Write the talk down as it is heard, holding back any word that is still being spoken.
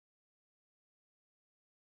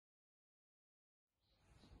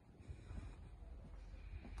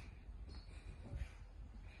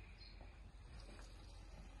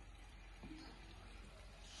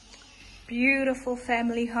beautiful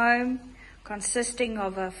family home consisting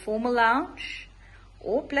of a formal lounge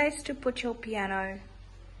or place to put your piano.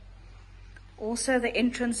 Also the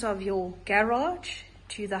entrance of your garage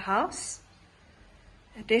to the house.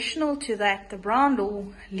 Additional to that, the brown door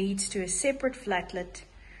leads to a separate flatlet.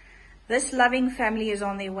 This loving family is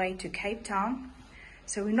on their way to Cape Town,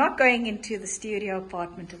 so we're not going into the studio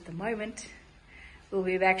apartment at the moment. We'll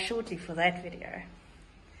be back shortly for that video.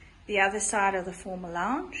 The other side of the formal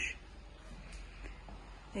lounge.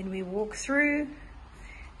 Then we walk through.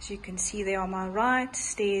 As you can see there on my right,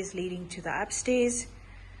 stairs leading to the upstairs.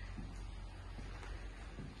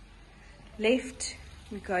 Left,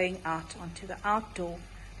 we're going out onto the outdoor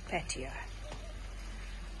patio.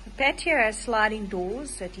 The patio has sliding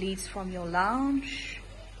doors that leads from your lounge,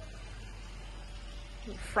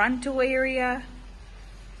 your front door area,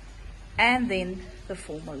 and then the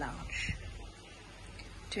formal lounge.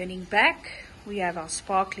 Turning back, we have our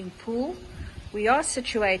sparkling pool. We are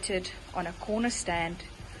situated on a corner stand,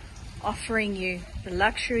 offering you the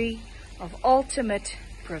luxury of ultimate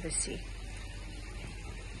privacy.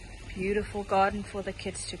 Beautiful garden for the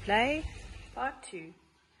kids to play. Part 2.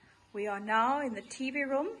 We are now in the TV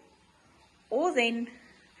room, or then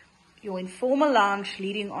your informal lounge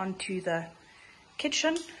leading onto the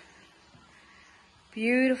kitchen.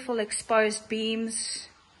 Beautiful exposed beams,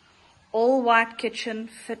 all white kitchen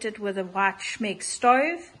fitted with a white Schmeck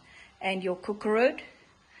stove and your cookerhood,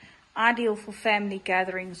 ideal for family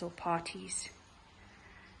gatherings or parties.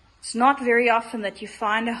 It's not very often that you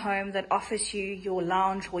find a home that offers you your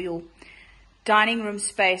lounge or your dining room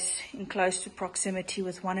space in close proximity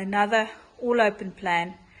with one another, all open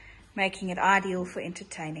plan, making it ideal for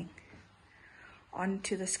entertaining. On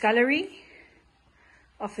to the scullery,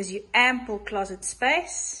 offers you ample closet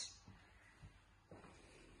space,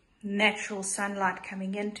 natural sunlight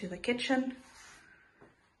coming into the kitchen,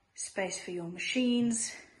 space for your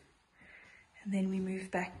machines, and then we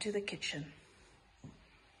move back to the kitchen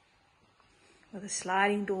with a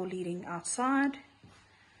sliding door leading outside.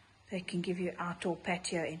 They can give you outdoor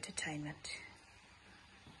patio entertainment.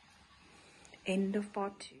 End of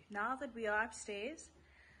part 2. Now that we are upstairs,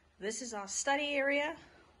 this is our study area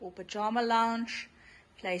or pajama lounge,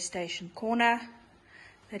 PlayStation corner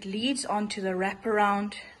that leads onto the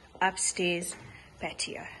wraparound upstairs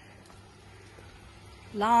patio.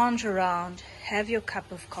 Lounge around, have your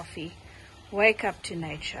cup of coffee, wake up to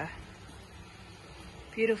nature.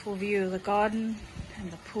 Beautiful view of the garden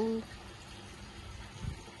and the pool.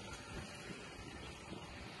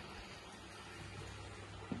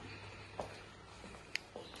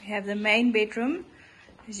 We have the main bedroom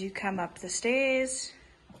as you come up the stairs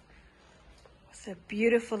with a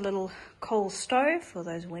beautiful little coal stove for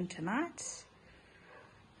those winter nights.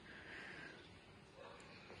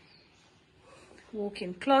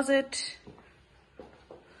 Walk-in closet,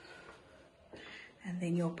 and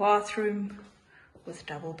then your bathroom with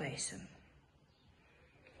double basin.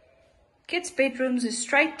 Kids' bedrooms is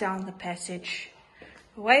straight down the passage,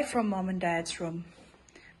 away from mom and dad's room,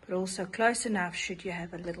 but also close enough should you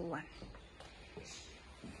have a little one.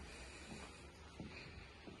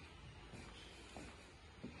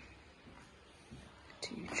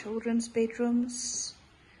 Two children's bedrooms.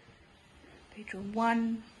 Bedroom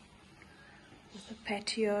 1 with a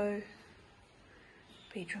patio.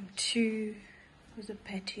 Bedroom 2 with a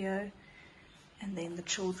patio. And then the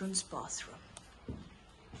children's bathroom.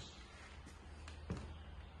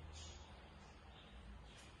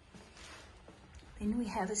 Then we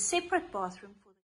have a separate bathroom for